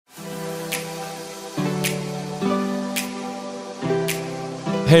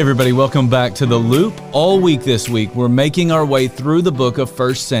Hey everybody, welcome back to The Loop. All week this week, we're making our way through the book of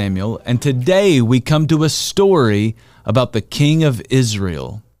 1 Samuel, and today we come to a story about the king of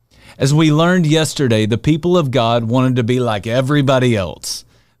Israel. As we learned yesterday, the people of God wanted to be like everybody else.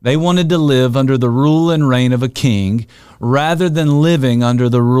 They wanted to live under the rule and reign of a king rather than living under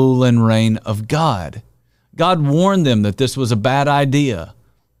the rule and reign of God. God warned them that this was a bad idea,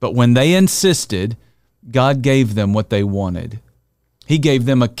 but when they insisted, God gave them what they wanted. He gave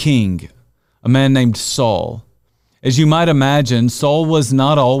them a king, a man named Saul. As you might imagine, Saul was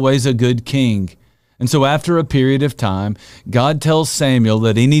not always a good king. And so after a period of time, God tells Samuel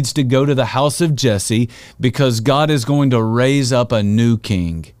that he needs to go to the house of Jesse because God is going to raise up a new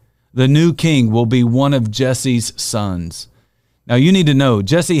king. The new king will be one of Jesse's sons. Now you need to know,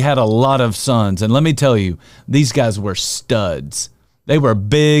 Jesse had a lot of sons, and let me tell you, these guys were studs. They were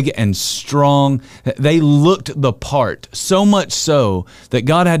big and strong. They looked the part, so much so that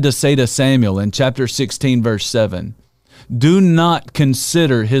God had to say to Samuel in chapter 16, verse 7, "Do not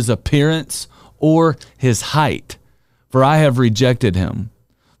consider his appearance or his height, for I have rejected him."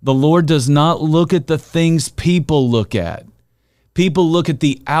 The Lord does not look at the things people look at. People look at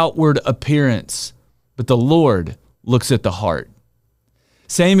the outward appearance, but the Lord looks at the heart.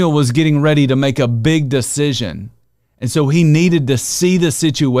 Samuel was getting ready to make a big decision. And so he needed to see the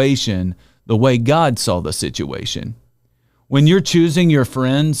situation the way God saw the situation. When you're choosing your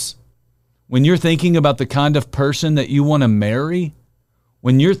friends, when you're thinking about the kind of person that you want to marry,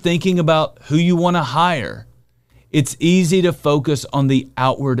 when you're thinking about who you want to hire, it's easy to focus on the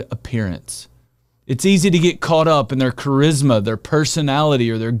outward appearance. It's easy to get caught up in their charisma, their personality,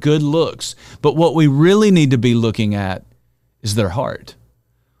 or their good looks. But what we really need to be looking at is their heart.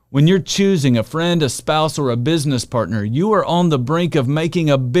 When you're choosing a friend, a spouse, or a business partner, you are on the brink of making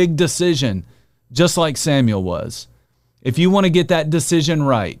a big decision, just like Samuel was. If you want to get that decision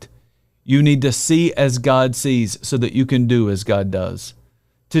right, you need to see as God sees so that you can do as God does.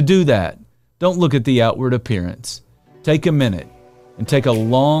 To do that, don't look at the outward appearance. Take a minute and take a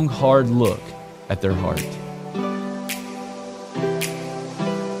long, hard look at their heart.